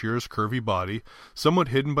cashier's curvy body, somewhat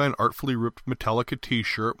hidden by an artfully ripped Metallica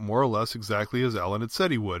t-shirt, more or less exactly as Alan had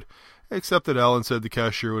said he would, except that Alan said the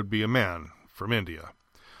cashier would be a man from India.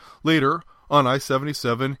 Later, on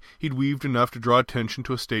I-77, he'd weaved enough to draw attention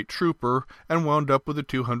to a state trooper and wound up with a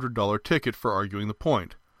 $200 ticket for arguing the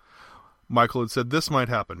point. Michael had said this might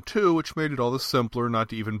happen too, which made it all the simpler not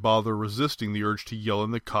to even bother resisting the urge to yell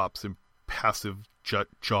in the cop's impassive,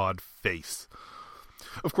 jawed face.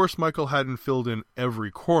 Of course, Michael hadn't filled in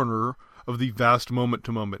every corner of the vast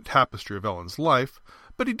moment-to-moment tapestry of Ellen's life,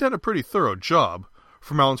 but he'd done a pretty thorough job,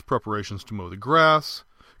 from Alan's preparations to mow the grass,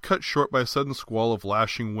 cut short by a sudden squall of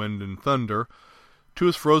lashing wind and thunder, to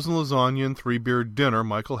his frozen lasagna and three-beer dinner.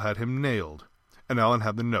 Michael had him nailed, and Alan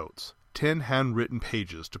had the notes, 10 handwritten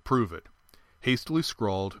pages to prove it. Hastily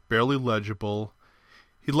scrawled, barely legible,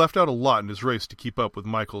 he'd left out a lot in his race to keep up with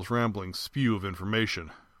Michael's rambling spew of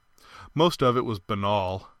information. Most of it was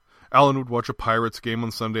banal. Alan would watch a Pirates game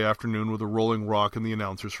on Sunday afternoon with a Rolling Rock and the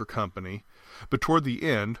announcers for company, but toward the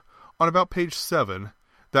end, on about page 7,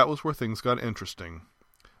 that was where things got interesting.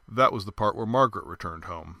 That was the part where Margaret returned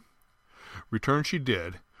home. Return she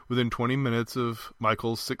did, within 20 minutes of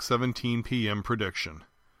Michael's 6:17 p.m. prediction.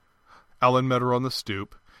 Alan met her on the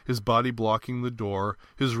stoop, his body blocking the door,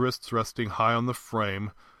 his wrists resting high on the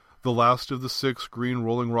frame, the last of the 6 green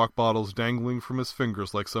Rolling Rock bottles dangling from his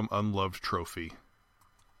fingers like some unloved trophy.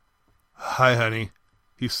 "Hi, honey,"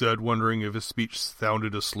 he said, wondering if his speech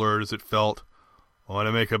sounded as slurred as it felt. "Want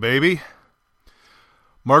to make a baby?"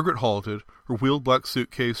 Margaret halted, her wheeled black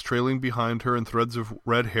suitcase trailing behind her and threads of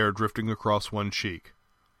red hair drifting across one cheek.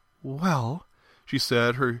 "Well," she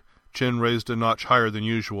said, her chin raised a notch higher than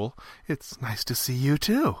usual, "it's nice to see you,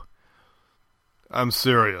 too." "I'm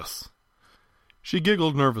serious." She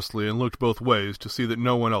giggled nervously and looked both ways to see that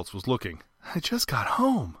no one else was looking. "I just got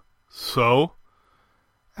home." "So?"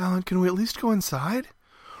 "Alan, can we at least go inside?"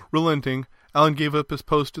 Relenting, Alan gave up his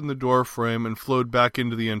post in the door frame and flowed back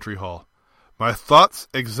into the entry hall. "My thoughts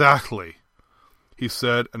exactly," he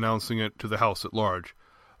said, announcing it to the house at large.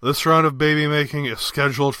 "This round of baby-making is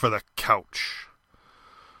scheduled for the couch."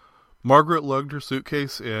 Margaret lugged her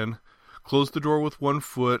suitcase in, closed the door with one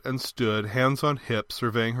foot, and stood, hands on hips,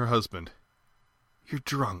 surveying her husband. "You're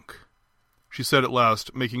drunk," she said at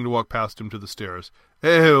last, making to walk past him to the stairs.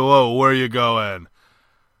 "Hey, whoa, where you going?"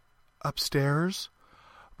 "Upstairs."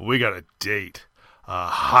 "We got a date. A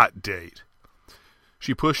hot date."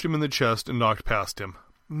 She pushed him in the chest and knocked past him.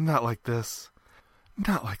 "Not like this.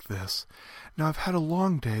 Not like this. Now, I've had a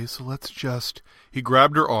long day, so let's just—" He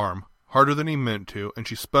grabbed her arm, harder than he meant to, and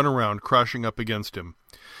she spun around, crashing up against him.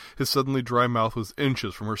 His suddenly dry mouth was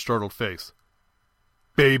inches from her startled face.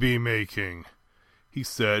 "Baby-making," he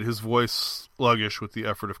said, his voice sluggish with the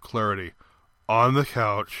effort of clarity. "On the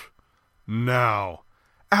couch. Now."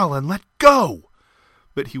 "Alan, let go!"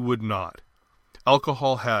 But he would not.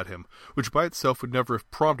 Alcohol had him, which by itself would never have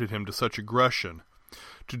prompted him to such aggression.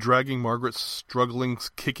 To dragging Margaret's struggling,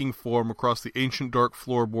 kicking form across the ancient dark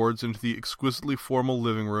floorboards into the exquisitely formal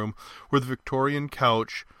living room, where the Victorian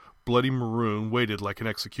couch, bloody maroon, waited like an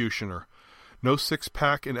executioner. No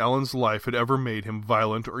six-pack in Alan's life had ever made him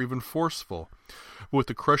violent or even forceful. But with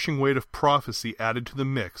the crushing weight of prophecy added to the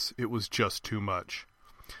mix, it was just too much.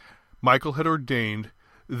 Michael had ordained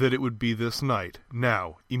that it would be this night,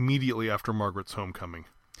 now, immediately after Margaret's homecoming.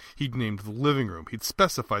 He'd named the living room. He'd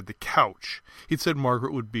specified the couch. He'd said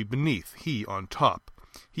Margaret would be beneath, he on top.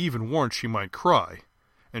 He even warned she might cry.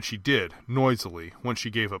 And she did, noisily, when she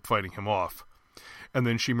gave up fighting him off. And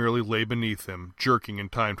then she merely lay beneath him, jerking in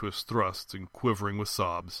time to his thrusts and quivering with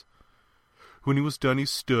sobs. When he was done, he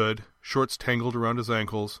stood, shorts tangled around his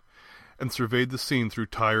ankles, and surveyed the scene through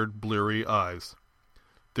tired, bleary eyes.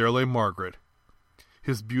 There lay Margaret,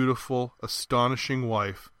 his beautiful, astonishing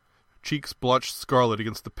wife, cheeks blotched scarlet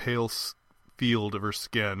against the pale field of her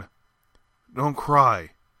skin. "Don't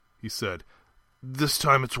cry," he said. "This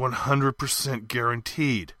time it's 100%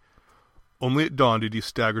 guaranteed." Only at dawn did he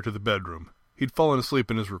stagger to the bedroom. He'd fallen asleep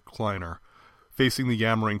in his recliner, facing the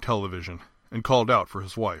yammering television, and called out for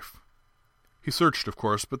his wife. He searched, of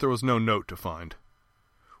course, but there was no note to find.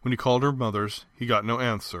 When he called her mother's, he got no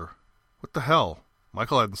answer. What the hell?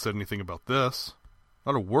 Michael hadn't said anything about this.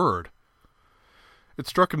 Not a word. It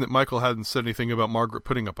struck him that Michael hadn't said anything about Margaret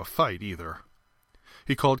putting up a fight, either.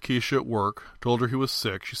 He called Keisha at work, told her he was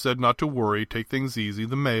sick. She said not to worry, take things easy.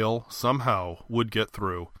 The mail, somehow, would get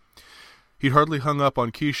through. He'd hardly hung up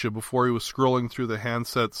on Keisha before he was scrolling through the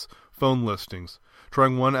handset's phone listings,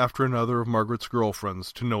 trying one after another of Margaret's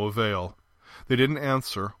girlfriends, to no avail. They didn't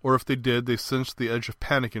answer, or if they did, they sensed the edge of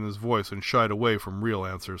panic in his voice and shied away from real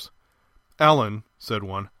answers. "Alan," said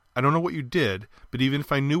one, "I don't know what you did, but even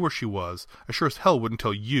if I knew where she was, I sure as hell wouldn't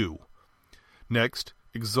tell you." Next,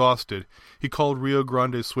 exhausted, he called Rio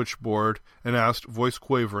Grande's switchboard and asked, voice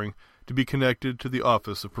quavering, to be connected to the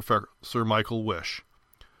office of Professor Michael Wish.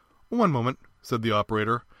 "One moment," said the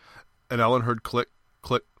operator, and Alan heard click,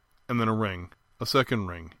 click, and then a ring. A second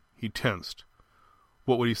ring. He tensed.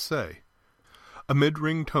 What would he say? A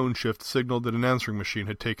mid-ring tone shift signaled that an answering machine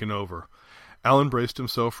had taken over. Alan braced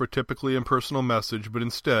himself for a typically impersonal message, but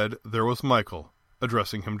instead there was Michael,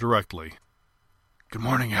 addressing him directly. "Good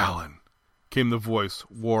morning, Alan," came the voice,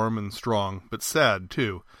 warm and strong, but sad,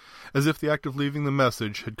 too, as if the act of leaving the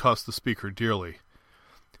message had cost the speaker dearly.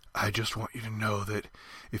 "I just want you to know that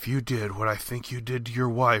if you did what I think you did to your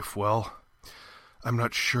wife, well, I'm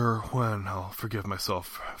not sure when I'll forgive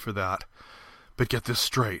myself for that. But get this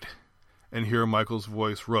straight." And here Michael's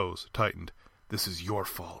voice rose, tightened. "This is your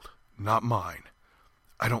fault. Not mine.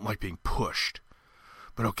 I don't like being pushed.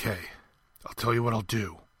 But okay, I'll tell you what I'll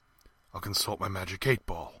do. I'll consult my magic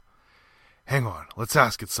 8-ball. Hang on, let's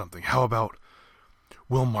ask it something. How about,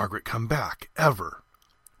 will Margaret come back, ever?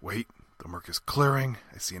 Wait, the murk is clearing.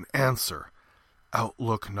 I see an answer.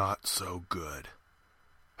 Outlook not so good.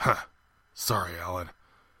 Huh. Sorry, Alan.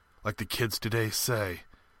 Like the kids today say,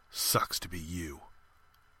 sucks to be you.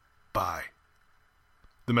 Bye.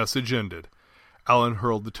 The message ended. Alan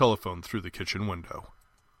hurled the telephone through the kitchen window.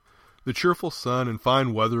 The cheerful sun and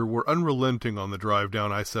fine weather were unrelenting on the drive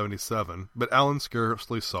down I-77, but Alan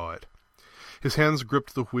scarcely saw it. His hands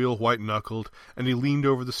gripped the wheel white-knuckled, and he leaned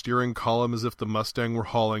over the steering column as if the Mustang were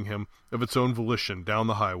hauling him, of its own volition, down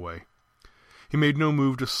the highway. He made no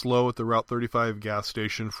move to slow at the Route 35 gas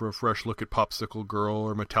station for a fresh look at Popsicle Girl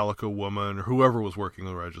or Metallica Woman or whoever was working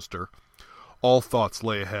the register. All thoughts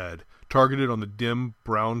lay ahead, targeted on the dim,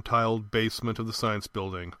 brown-tiled basement of the science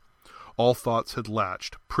building. All thoughts had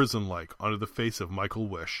latched, prison-like, onto the face of Michael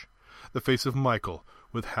Wish, the face of Michael,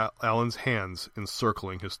 with Alan's hands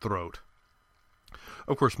encircling his throat.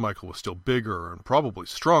 Of course, Michael was still bigger and probably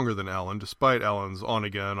stronger than Alan, despite Alan's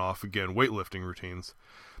on-again, off-again weightlifting routines.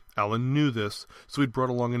 Alan knew this, so he'd brought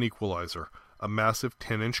along an equalizer, a massive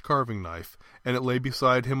 10-inch carving knife, and it lay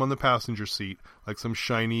beside him on the passenger seat like some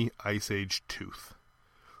shiny, ice-age tooth.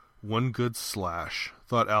 One good slash,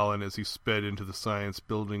 thought Alan as he sped into the science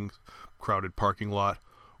building's crowded parking lot.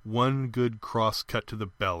 One good cross-cut to the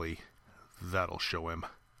belly. That'll show him.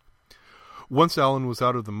 Once Alan was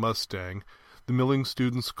out of the Mustang, the milling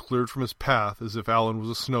students cleared from his path as if Alan was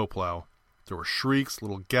a snowplow. There were shrieks,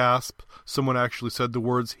 little gasps. Someone actually said the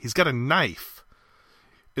words, "He's got a knife!"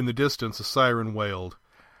 In the distance, a siren wailed.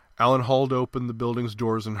 Alan hauled open the building's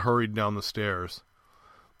doors and hurried down the stairs.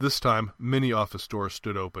 This time, many office doors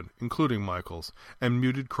stood open, including Michael's, and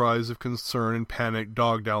muted cries of concern and panic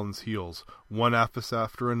dogged Alan's heels, one office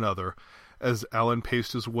after another, as Alan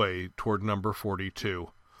paced his way toward number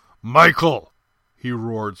 42. "Michael!" he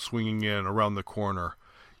roared, swinging in around the corner.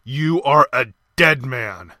 "You are a dead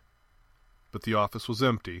man!" But the office was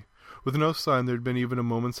empty, with no sign there had been even a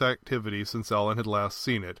moment's activity since Alan had last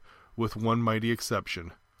seen it, with one mighty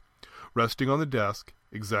exception. Resting on the desk,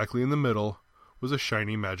 exactly in the middle, was a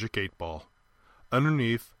shiny magic 8-ball.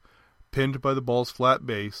 Underneath, pinned by the ball's flat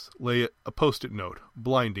base, lay a post-it note,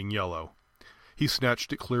 blinding yellow. He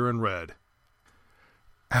snatched it clear and read.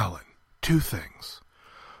 "Alan, 2 things.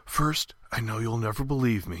 First, I know you'll never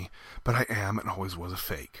believe me, but I am and always was a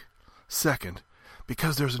fake. Second,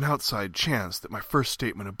 because there's an outside chance that my first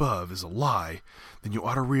statement above is a lie, then you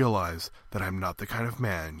ought to realize that I'm not the kind of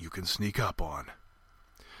man you can sneak up on."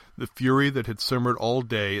 The fury that had simmered all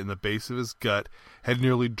day in the base of his gut had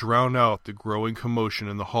nearly drowned out the growing commotion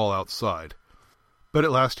in the hall outside. But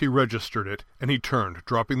at last he registered it, and he turned,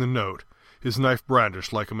 dropping the note, his knife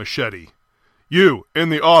brandished like a machete. "You, in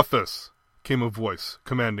the office!" came a voice,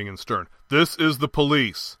 commanding and stern. "This is the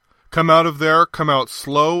police. Come out of there, come out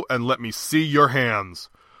slow, and let me see your hands."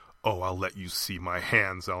 Oh, I'll let you see my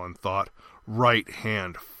hands, Alan thought. Right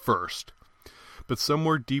hand first. But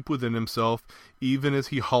somewhere deep within himself, even as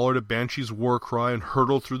he hollered a banshee's war cry and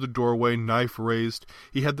hurtled through the doorway, knife raised,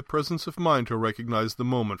 he had the presence of mind to recognize the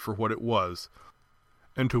moment for what it was,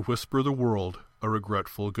 and to whisper the world a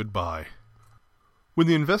regretful goodbye. When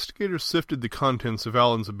the investigators sifted the contents of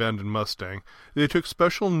Alan's abandoned Mustang, they took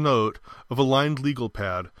special note of a lined legal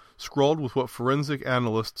pad, scrawled with what forensic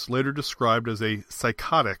analysts later described as a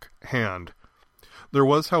psychotic hand. There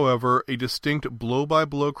was, however, a distinct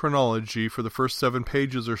blow-by-blow chronology for the first 7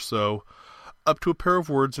 pages or so, up to a pair of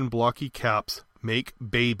words in blocky caps, "Make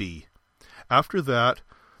baby." After that,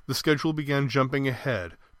 the schedule began jumping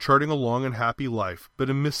ahead, charting a long and happy life, but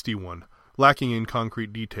a misty one, lacking in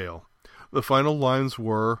concrete detail. The final lines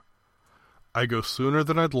were, "I go sooner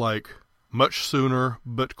than I'd like, much sooner,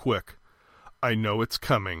 but quick. I know it's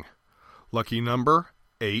coming. Lucky number,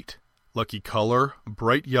 8. Lucky color,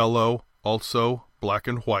 bright yellow, also black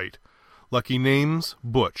and white. Lucky names,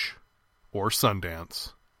 Butch, or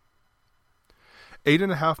Sundance."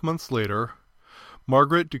 8.5 months later,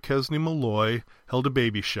 Margaret Duquesne Malloy held a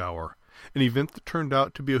baby shower, an event that turned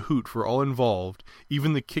out to be a hoot for all involved,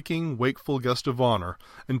 even the kicking, wakeful guest of honor,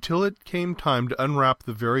 until it came time to unwrap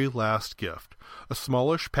the very last gift, a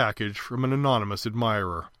smallish package from an anonymous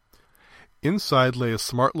admirer. Inside lay a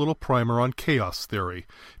smart little primer on chaos theory,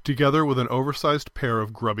 together with an oversized pair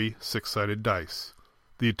of grubby 6-sided dice.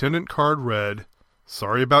 The attendant card read,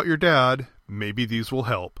 "Sorry about your dad. Maybe these will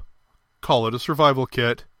help. Call it a survival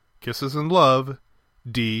kit. Kisses and love.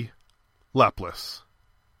 D. Laplace."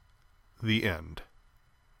 The end.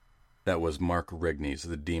 That was Mark Rigney's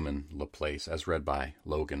The Demon Laplace, as read by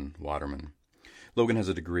Logan Waterman. Logan has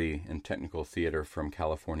a degree in technical theater from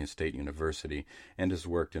California State University and has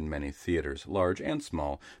worked in many theaters, large and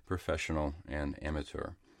small, professional and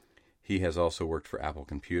amateur. He has also worked for Apple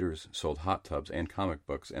Computers, sold hot tubs and comic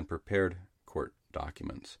books, and prepared court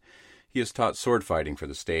documents. He has taught sword fighting for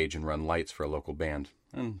the stage and run lights for a local band,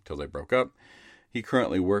 until they broke up. He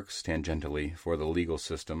currently works tangentially for the legal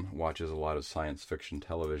system, watches a lot of science fiction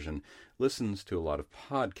television, listens to a lot of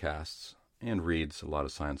podcasts, and reads a lot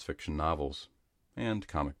of science fiction novels and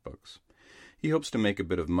comic books. He hopes to make a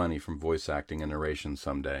bit of money from voice acting and narration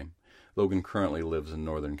someday. Logan currently lives in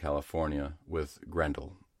Northern California with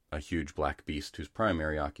Grendel, a huge black beast whose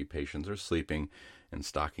primary occupations are sleeping and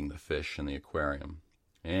stocking the fish in the aquarium,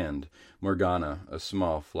 and Morgana, a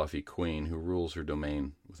small, fluffy queen who rules her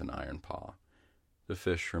domain with an iron paw. The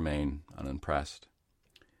fish remain unimpressed.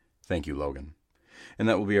 Thank you, Logan. And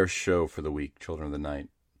that will be our show for the week, Children of the Night.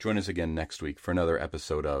 Join us again next week for another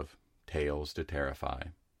episode of Tales to Terrify.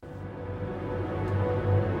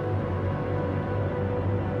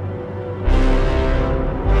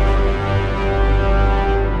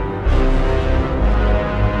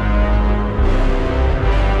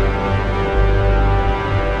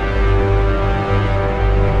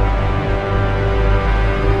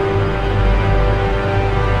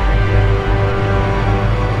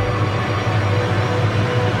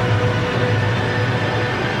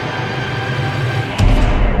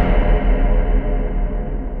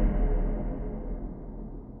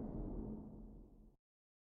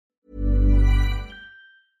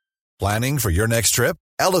 Planning for your next trip?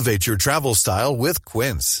 Elevate your travel style with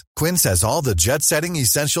Quince. Quince has all the jet-setting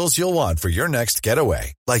essentials you'll want for your next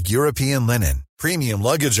getaway, like European linen, premium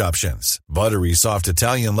luggage options, buttery soft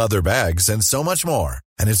Italian leather bags, and so much more.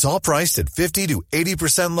 And it's all priced at 50 to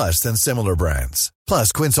 80% less than similar brands.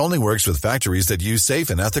 Plus, Quince only works with factories that use safe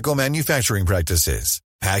and ethical manufacturing practices.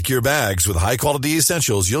 Pack your bags with high-quality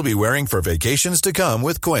essentials you'll be wearing for vacations to come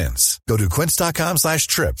with Quince. Go to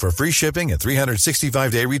quince.com/trip for free shipping and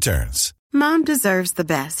 365-day returns. Mom deserves the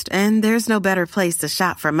best, and there's no better place to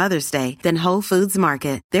shop for Mother's Day than Whole Foods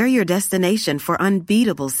Market. They're your destination for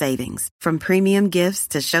unbeatable savings, from premium gifts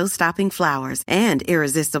to show-stopping flowers and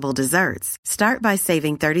irresistible desserts. Start by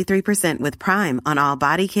saving 33% with Prime on all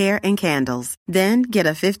body care and candles. Then get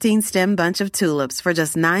a 15-stem bunch of tulips for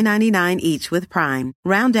just $9.99 each with Prime.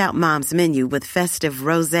 Round out Mom's menu with festive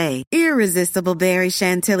rosé, irresistible berry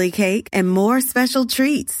chantilly cake, and more special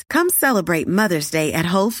treats. Come celebrate Mother's Day at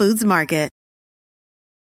Whole Foods Market.